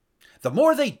The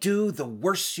more they do, the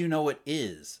worse you know it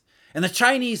is. And the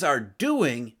Chinese are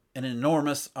doing an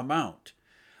enormous amount.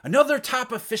 Another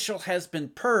top official has been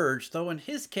purged, though in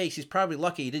his case, he's probably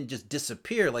lucky he didn't just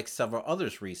disappear like several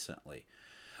others recently.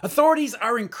 Authorities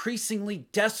are increasingly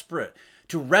desperate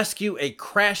to rescue a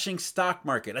crashing stock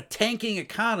market, a tanking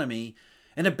economy,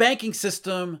 and a banking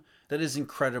system that is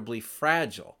incredibly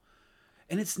fragile.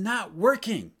 And it's not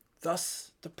working,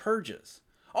 thus the purges.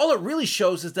 All it really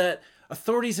shows is that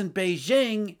authorities in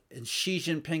Beijing and Xi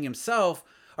Jinping himself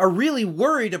are really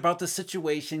worried about the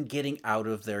situation getting out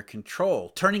of their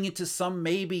control, turning into some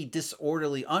maybe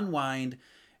disorderly unwind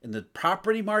in the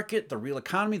property market, the real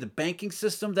economy, the banking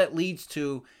system that leads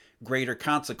to greater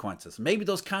consequences. Maybe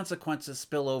those consequences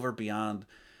spill over beyond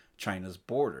China's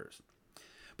borders.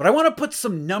 But I want to put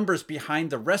some numbers behind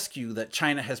the rescue that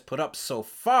China has put up so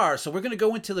far. So we're going to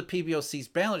go into the PBOC's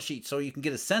balance sheet so you can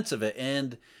get a sense of it.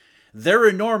 And they're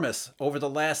enormous over the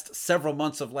last several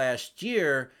months of last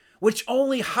year, which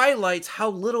only highlights how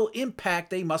little impact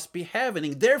they must be having,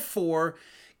 and therefore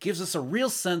gives us a real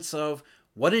sense of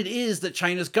what it is that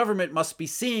China's government must be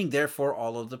seeing, therefore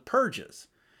all of the purges.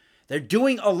 They're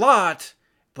doing a lot,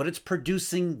 but it's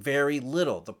producing very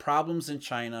little. The problems in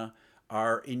China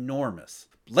are enormous.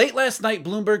 Late last night,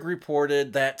 Bloomberg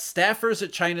reported that staffers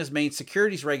at China's main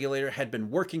securities regulator had been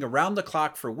working around the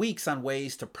clock for weeks on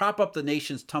ways to prop up the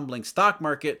nation's tumbling stock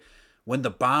market when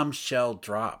the bombshell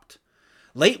dropped.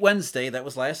 Late Wednesday, that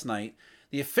was last night,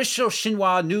 the official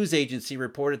Xinhua news agency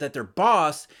reported that their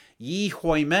boss, Yi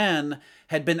Huiman,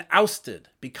 had been ousted,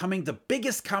 becoming the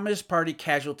biggest Communist Party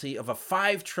casualty of a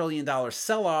 $5 trillion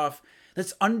sell-off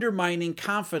that's undermining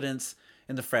confidence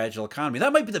in the fragile economy.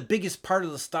 That might be the biggest part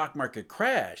of the stock market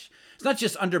crash. It's not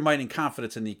just undermining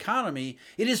confidence in the economy,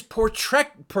 it is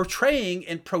portraying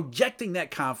and projecting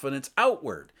that confidence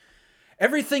outward.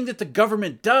 Everything that the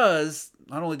government does,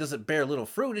 not only does it bear little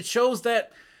fruit, it shows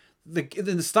that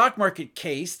in the stock market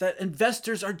case, that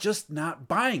investors are just not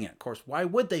buying it. Of course, why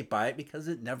would they buy it? Because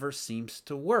it never seems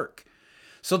to work.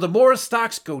 So the more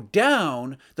stocks go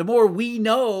down, the more we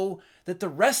know that the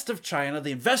rest of China,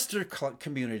 the investor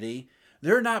community,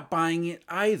 they're not buying it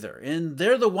either. And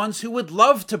they're the ones who would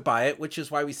love to buy it, which is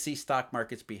why we see stock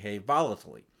markets behave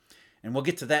volatilely. And we'll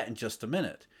get to that in just a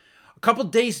minute. A couple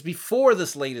days before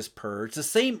this latest purge, the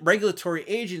same regulatory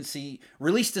agency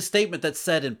released a statement that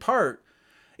said, in part,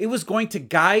 it was going to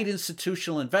guide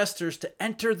institutional investors to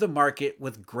enter the market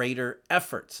with greater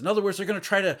efforts. In other words, they're going to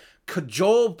try to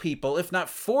cajole people, if not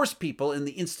force people in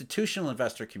the institutional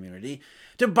investor community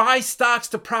to buy stocks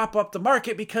to prop up the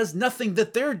market, because nothing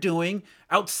that they're doing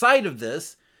outside of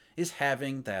this is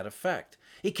having that effect.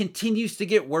 It continues to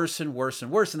get worse and worse and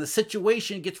worse, and the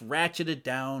situation gets ratcheted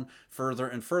down further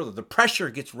and further. The pressure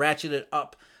gets ratcheted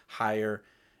up higher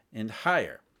and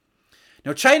higher.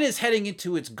 Now, China is heading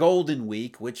into its Golden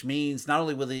Week, which means not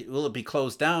only will it be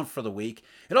closed down for the week,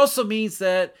 it also means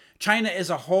that China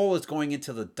as a whole is going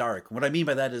into the dark. What I mean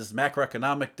by that is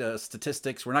macroeconomic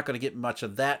statistics. We're not going to get much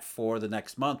of that for the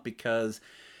next month because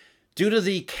due to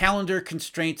the calendar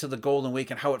constraints of the Golden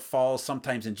Week and how it falls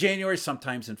sometimes in January,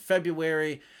 sometimes in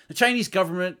February, the Chinese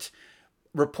government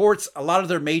reports a lot of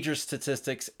their major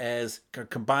statistics as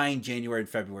combined January and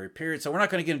February period. So we're not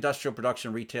going to get industrial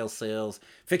production, retail sales,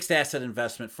 fixed asset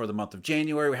investment for the month of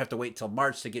January. We have to wait till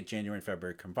March to get January and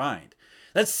February combined.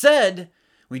 That said,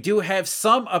 we do have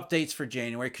some updates for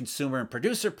January, consumer and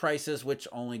producer prices, which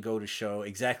only go to show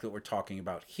exactly what we're talking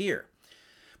about here.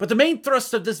 But the main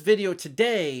thrust of this video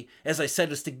today, as I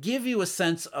said, is to give you a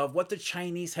sense of what the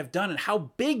Chinese have done and how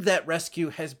big that rescue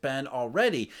has been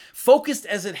already, focused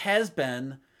as it has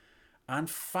been on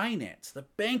finance, the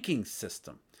banking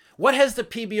system. What has the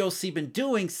PBOC been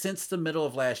doing since the middle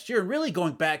of last year, and really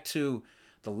going back to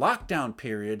the lockdown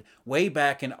period way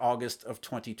back in August of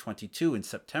 2022 and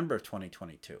September of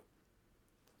 2022?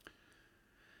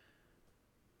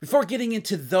 Before getting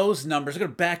into those numbers, I'm going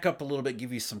to back up a little bit,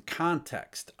 give you some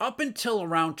context. Up until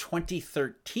around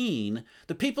 2013,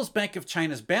 the People's Bank of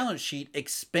China's balance sheet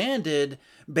expanded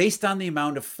based on the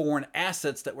amount of foreign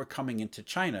assets that were coming into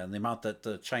China and the amount that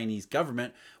the Chinese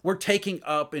government were taking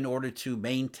up in order to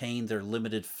maintain their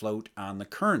limited float on the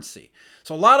currency.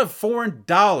 So a lot of foreign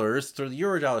dollars through the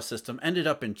Eurodollar system ended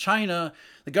up in China.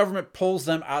 The government pulls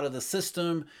them out of the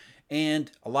system,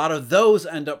 and a lot of those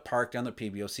end up parked on the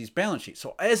PBOC's balance sheet.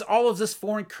 So as all of this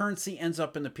foreign currency ends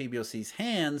up in the PBOC's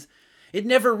hands, it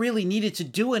never really needed to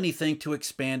do anything to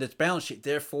expand its balance sheet,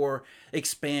 therefore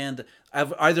expand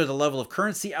either the level of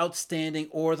currency outstanding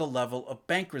or the level of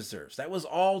bank reserves. That was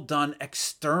all done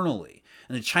externally.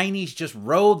 And the Chinese just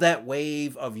rode that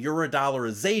wave of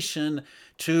Eurodollarization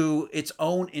to its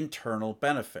own internal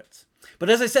benefits. But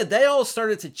as I said, they all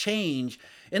started to change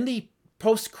in the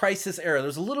post-crisis era. There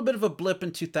was a little bit of a blip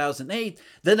in 2008,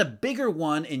 then a bigger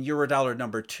one in Eurodollar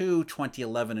number 2,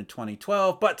 2011 and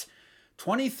 2012, but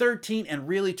 2013 and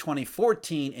really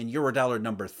 2014 in Eurodollar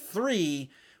number 3,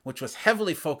 which was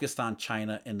heavily focused on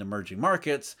China and emerging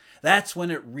markets, that's when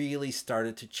it really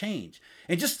started to change.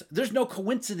 And just, there's no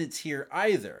coincidence here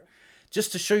either.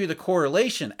 Just to show you the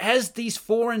correlation, as these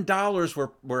foreign dollars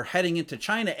were heading into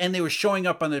China and they were showing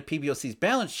up on the PBOC's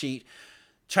balance sheet,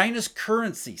 China's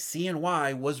currency,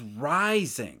 CNY, was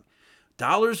rising.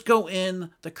 Dollars go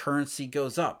in, the currency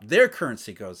goes up. Their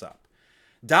currency goes up.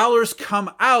 Dollars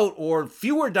come out, or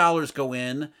fewer dollars go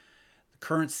in, the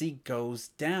currency goes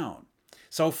down.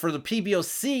 So for the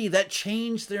PBOC, that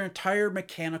changed their entire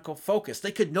mechanical focus.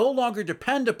 They could no longer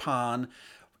depend upon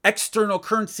external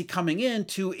currency coming in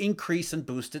to increase and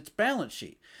boost its balance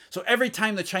sheet. So every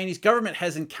time the Chinese government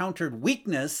has encountered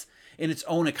weakness in its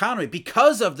own economy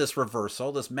because of this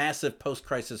reversal, this massive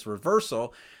post-crisis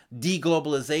reversal,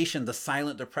 deglobalization, the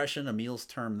silent depression, Emil's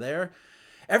term there,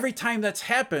 every time that's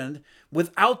happened,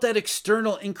 without that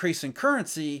external increase in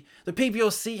currency, the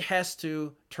PBOC has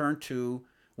to turn to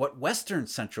what Western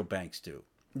central banks do,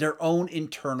 their own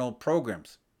internal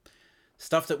programs.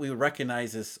 Stuff that we would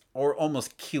recognize as or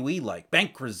almost QE-like,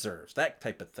 bank reserves, that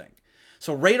type of thing.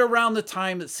 So right around the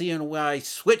time that CNY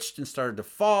switched and started to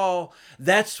fall,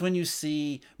 that's when you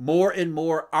see more and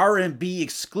more RMB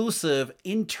exclusive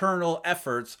internal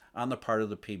efforts on the part of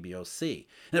the PBOC.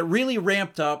 And it really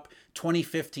ramped up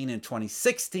 2015 and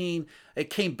 2016. It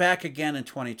came back again in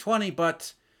 2020,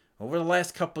 but over the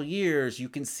last couple of years, you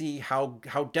can see how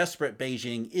desperate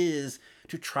Beijing is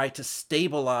to try to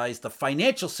stabilize the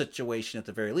financial situation at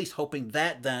the very least, hoping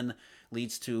that then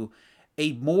leads to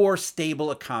a more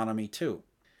stable economy too.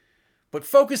 But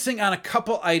focusing on a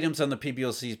couple items on the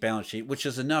PBOC's balance sheet, which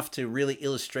is enough to really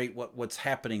illustrate what's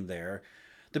happening there.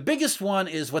 The biggest one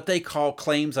is what they call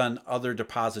claims on other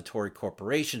depository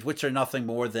corporations, which are nothing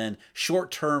more than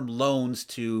short-term loans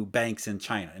to banks in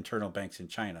China, internal banks in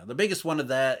China. The biggest one of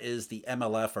that is the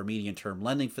MLF, or medium-term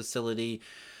lending facility.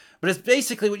 But it's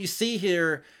basically what you see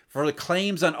here for the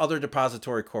claims on other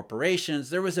depository corporations.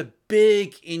 There was a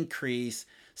big increase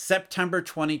September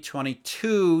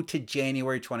 2022 to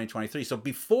January 2023. So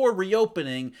before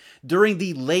reopening, during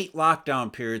the late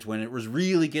lockdown periods when it was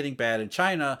really getting bad in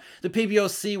China, the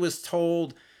PBOC was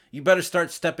told, you better start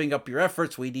stepping up your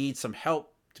efforts. We need some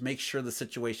help to make sure the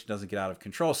situation doesn't get out of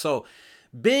control. So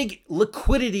big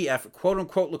liquidity effort, quote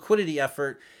unquote liquidity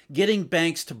effort, getting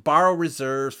banks to borrow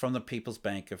reserves from the People's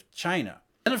Bank of China.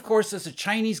 And of course, as the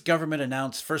Chinese government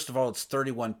announced, first of all, its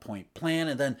 31-point plan,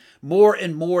 and then more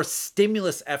and more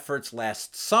stimulus efforts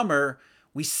last summer,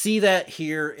 we see that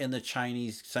here in the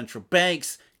Chinese central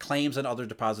bank's claims on other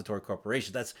depository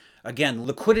corporations. That's, again,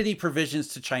 liquidity provisions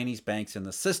to Chinese banks in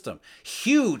the system.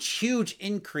 Huge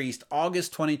increase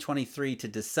August 2023 to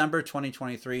December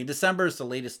 2023. And December is the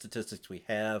latest statistics we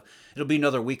have. It'll be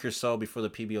another week or so before the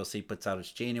PBOC puts out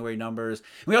its January numbers.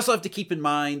 We also have to keep in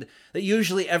mind that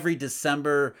usually every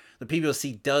December, the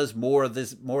PBOC does more of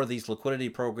these liquidity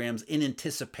programs in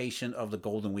anticipation of the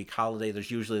Golden Week holiday.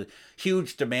 There's usually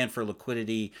huge demand for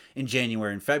liquidity in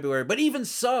January and February. But even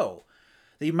so,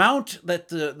 the amount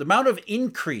of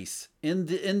increase in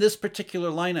this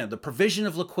particular line item, the provision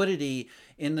of liquidity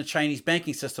in the Chinese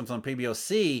banking system from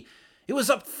PBOC, it was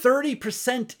up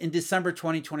 30% in December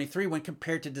 2023 when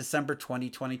compared to December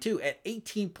 2022 at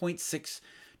 18.6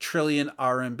 trillion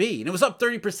RMB. And it was up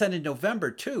 30% in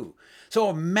November too. So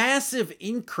a massive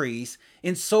increase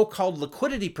in so-called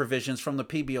liquidity provisions from the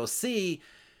PBOC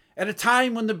at a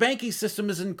time when the banking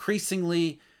system is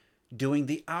increasingly doing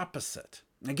the opposite.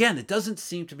 Again, it doesn't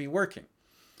seem to be working.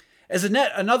 As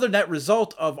another net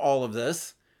result of all of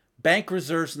this, bank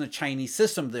reserves in the Chinese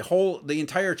system, the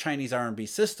entire Chinese RMB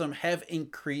system, have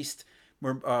increased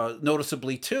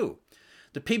noticeably too.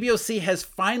 The PBOC has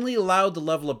finally allowed the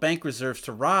level of bank reserves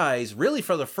to rise, really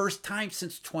for the first time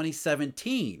since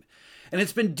 2017. And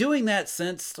it's been doing that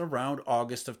since around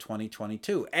August of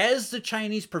 2022. As the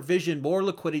Chinese provision more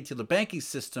liquidity to the banking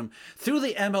system through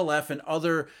the MLF and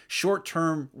other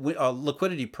short-term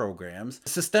liquidity programs, the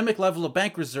systemic level of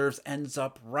bank reserves ends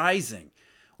up rising,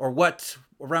 or what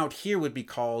around here would be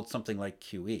called something like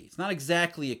QE. It's not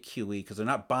exactly a QE because they're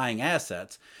not buying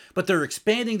assets, but they're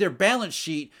expanding their balance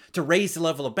sheet to raise the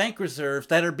level of bank reserves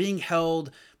that are being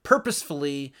held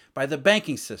purposefully by the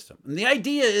banking system. And the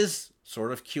idea is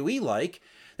sort of QE-like,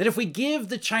 that if we give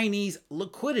the Chinese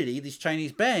liquidity, these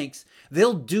Chinese banks,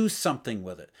 they'll do something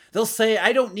with it. They'll say,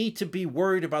 I don't need to be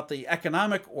worried about the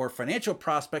economic or financial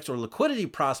prospects or liquidity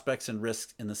prospects and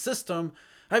risks in the system.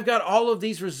 I've got all of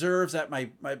these reserves at my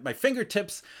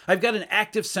fingertips. I've got an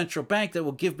active central bank that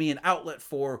will give me an outlet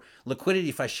for liquidity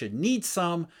if I should need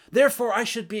some. Therefore, I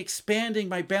should be expanding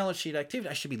my balance sheet activity.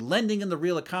 I should be lending in the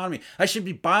real economy. I should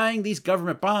be buying these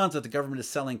government bonds that the government is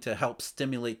selling to help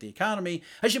stimulate the economy.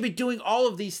 I should be doing all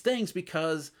of these things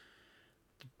because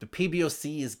the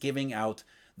PBOC is giving out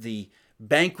the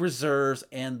bank reserves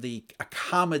and the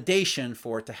accommodation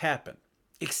for it to happen.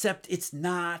 Except it's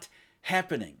not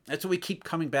happening. That's what we keep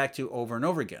coming back to over and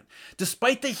over again.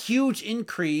 Despite the huge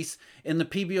increase in the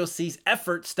PBOC's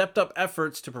stepped up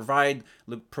efforts to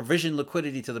provision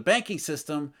liquidity to the banking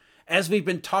system, as we've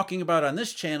been talking about on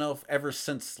this channel ever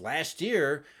since last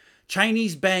year,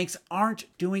 Chinese banks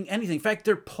aren't doing anything. In fact,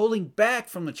 they're pulling back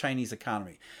from the Chinese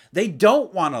economy. They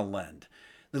don't want to lend.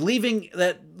 Leaving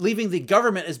the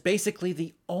government is basically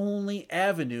the only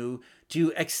avenue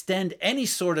to extend any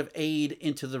sort of aid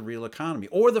into the real economy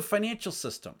or the financial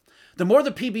system. The more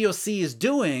the PBOC is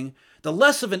doing, the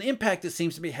less of an impact it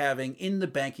seems to be having in the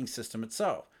banking system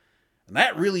itself. And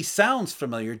that really sounds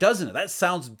familiar, doesn't it? That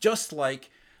sounds just like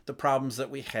the problems that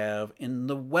we have in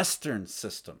the Western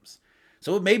systems.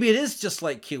 So maybe it is just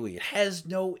like QE. It has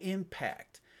no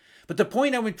impact. But the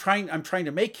point I'm trying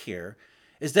to make here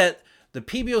is that the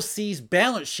PBOC's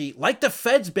balance sheet, like the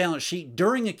Fed's balance sheet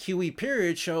during a QE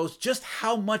period, shows just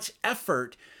how much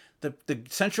effort the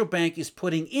central bank is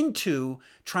putting into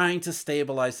trying to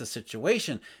stabilize the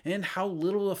situation and how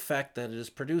little effect that it is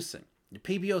producing. The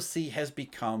PBOC has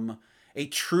become a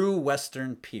true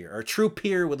Western peer, or a true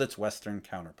peer with its Western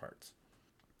counterparts.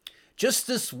 Just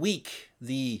this week,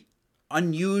 the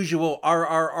unusual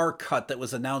RRR cut that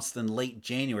was announced in late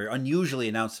January,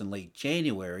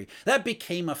 that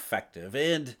became effective.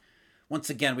 And once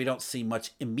again, we don't see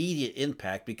much immediate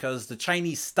impact because the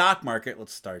Chinese stock market,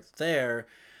 let's start there,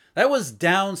 that was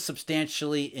down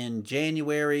substantially in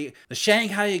January. The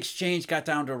Shanghai Exchange got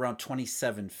down to around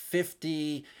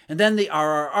 2750. And then the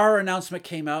RRR announcement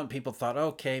came out and people thought,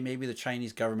 okay, maybe the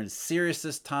Chinese government is serious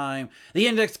this time. The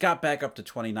index got back up to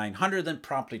 2900, then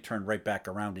promptly turned right back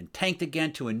around and tanked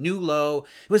again to a new low.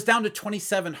 It was down to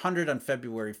 2700 on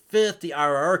February 5th. The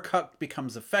RRR cut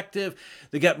becomes effective.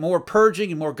 They get more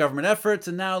purging and more government efforts.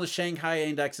 And now the Shanghai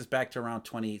index is back to around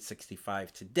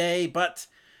 2865 today. But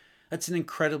that's an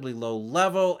incredibly low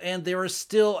level, and there are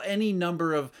still any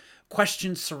number of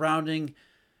questions surrounding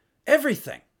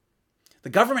everything. The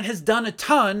government has done a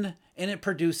ton, and it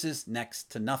produces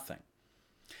next to nothing.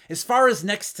 As far as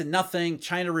next to nothing,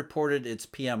 China reported its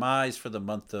PMIs for the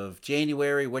month of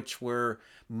January, which were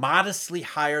modestly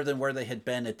higher than where they had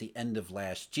been at the end of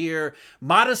last year,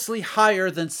 modestly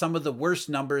higher than some of the worst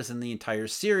numbers in the entire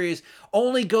series,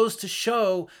 only goes to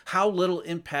show how little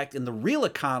impact in the real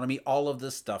economy all of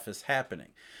this stuff is happening.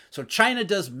 So China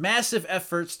does massive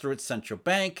efforts through its central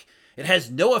bank. It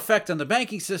has no effect on the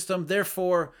banking system.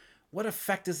 Therefore, what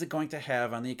effect is it going to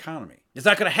have on the economy? It's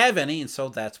not going to have any, and so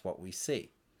that's what we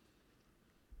see.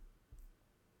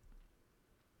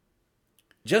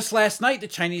 Just last night, the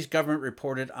Chinese government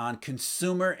reported on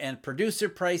consumer and producer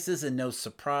prices, and no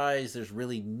surprise, there's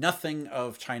really nothing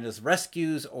of China's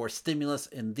rescues or stimulus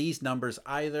in these numbers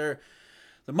either.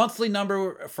 The monthly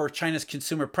number for China's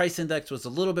consumer price index was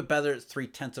a little bit better at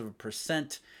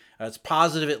 0.3%. It's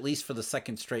positive at least for the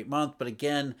second straight month. But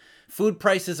again, food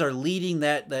prices are leading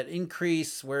that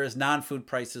increase, whereas non-food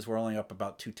prices were only up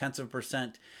about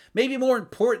 0.2%. Maybe more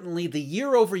importantly, the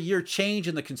year-over-year change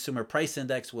in the consumer price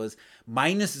index was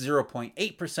minus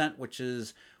 0.8%, which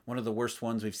is one of the worst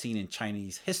ones we've seen in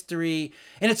Chinese history.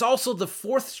 And it's also the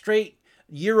fourth straight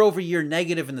year-over-year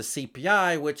negative in the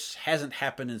CPI, which hasn't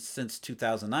happened since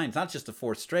 2009. It's not just the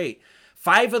fourth straight.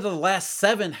 5 of the last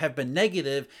 7 have been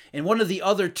negative, and one of the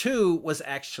other 2 was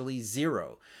actually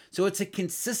 0. So it's a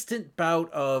consistent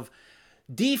bout of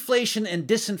deflation and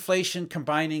disinflation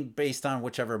combining based on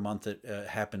whichever month it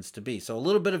happens to be. So a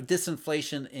little bit of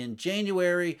disinflation in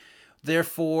January,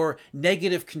 therefore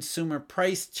negative consumer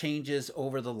price changes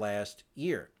over the last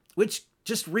year, which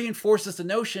just reinforces the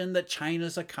notion that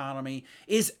China's economy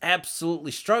is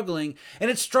absolutely struggling, and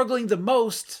it's struggling the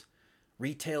most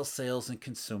retail sales and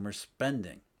consumer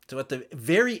spending. So at the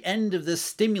very end of this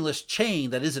stimulus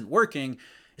chain that isn't working,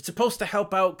 it's supposed to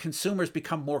help out consumers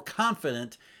become more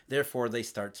confident, therefore they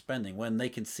start spending when they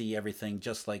can see everything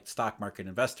just like stock market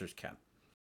investors can.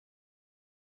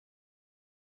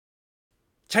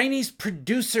 Chinese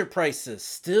producer prices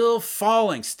still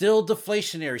falling, still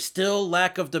deflationary, still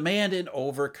lack of demand and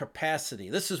overcapacity.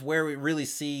 This is where we really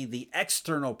see the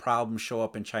external problems show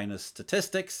up in China's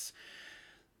statistics.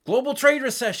 Global trade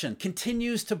recession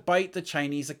continues to bite the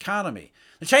Chinese economy.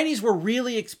 The Chinese were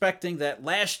really expecting that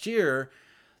last year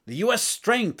The US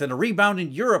strength and a rebound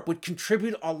in Europe would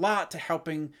contribute a lot to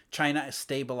helping China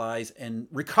stabilize and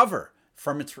recover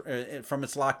from its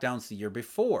lockdowns the year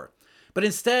before. But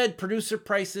instead, producer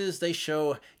prices, they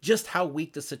show just how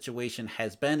weak the situation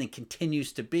has been and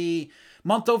continues to be.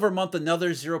 Month over month,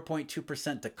 another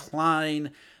 0.2%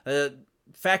 decline.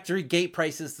 Factory gate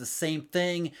prices, the same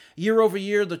thing. Year over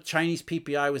year, the Chinese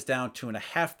PPI was down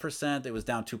 2.5%. It was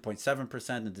down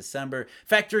 2.7% in December.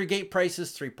 Factory gate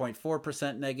prices,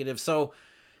 3.4% negative. So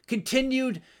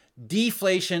continued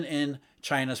deflation in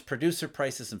China's producer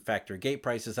prices and factory gate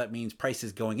prices. That means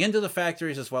prices going into the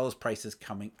factories as well as prices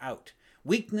coming out.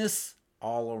 Weakness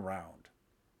all around.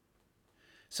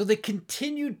 So the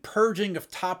continued purging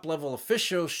of top-level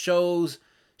officials shows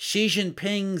Xi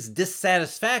Jinping's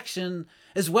dissatisfaction,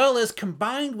 as well as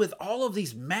combined with all of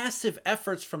these massive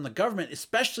efforts from the government,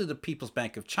 especially the People's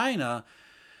Bank of China,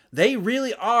 they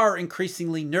really are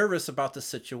increasingly nervous about the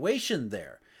situation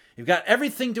there. You've got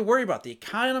everything to worry about. The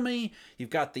economy, you've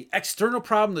got the external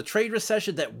problem, the trade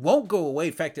recession that won't go away.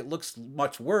 In fact, it looks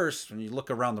much worse when you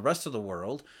look around the rest of the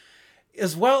world,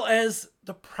 as well as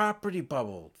the property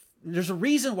bubble. There's a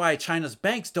reason why China's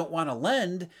banks don't want to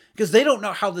lend, because they don't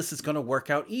know how this is going to work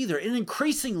out either. And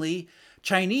increasingly,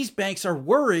 Chinese banks are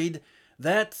worried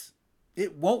that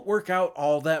it won't work out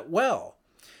all that well.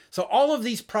 So all of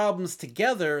these problems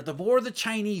together, the more the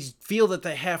Chinese feel that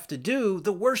they have to do,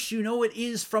 the worse you know it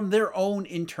is from their own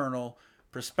internal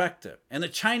perspective. And the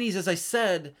Chinese, as I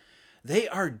said, they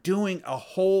are doing a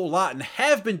whole lot and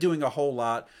have been doing a whole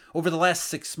lot over the last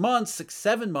 6 months,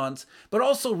 7 months, but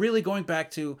also really going back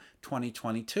to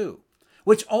 2022,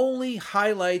 which only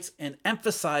highlights and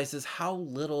emphasizes how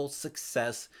little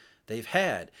success they've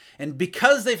had. And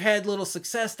because they've had little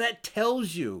success, that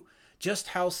tells you just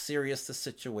how serious the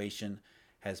situation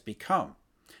has become.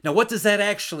 Now, what does that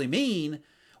actually mean?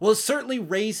 Well, it certainly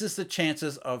raises the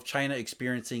chances of China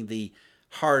experiencing the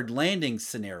hard landing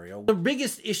scenario. The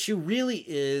biggest issue really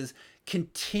is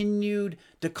continued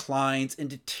declines and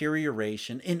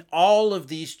deterioration in all of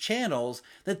these channels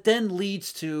that then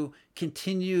leads to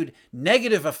continued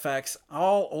negative effects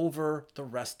all over the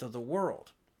rest of the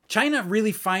world. China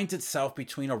really finds itself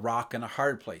between a rock and a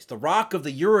hard place. The rock of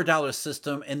the Eurodollar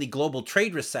system and the global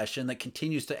trade recession that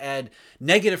continues to add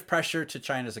negative pressure to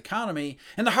China's economy,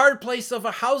 and the hard place of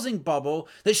a housing bubble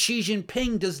that Xi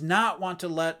Jinping does not want to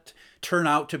let turn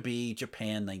out to be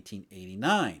Japan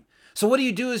 1989. So what do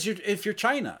you do if you're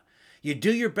China? You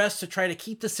do your best to try to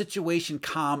keep the situation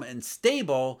calm and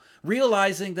stable,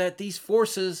 realizing that these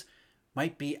forces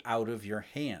might be out of your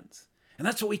hands. And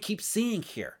that's what we keep seeing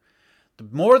here. The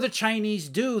more the Chinese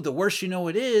do, the worse you know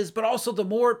it is, but also the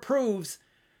more it proves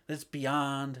that it's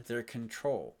beyond their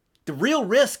control. The real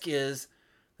risk is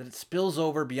that it spills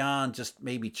over beyond just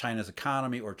maybe China's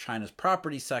economy or China's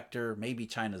property sector, maybe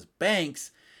China's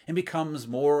banks, and becomes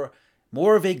more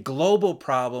of a global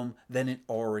problem than it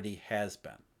already has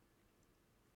been.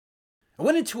 I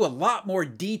went into a lot more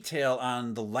detail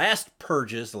on the last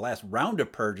round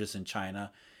of purges in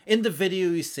China in the video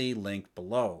you see linked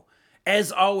below.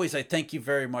 As always, I thank you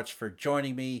very much for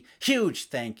joining me. Huge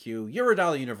thank you.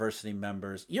 Eurodollar University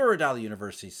members, Eurodollar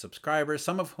University subscribers,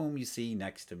 some of whom you see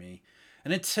next to me.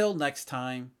 And until next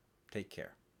time, take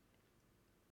care.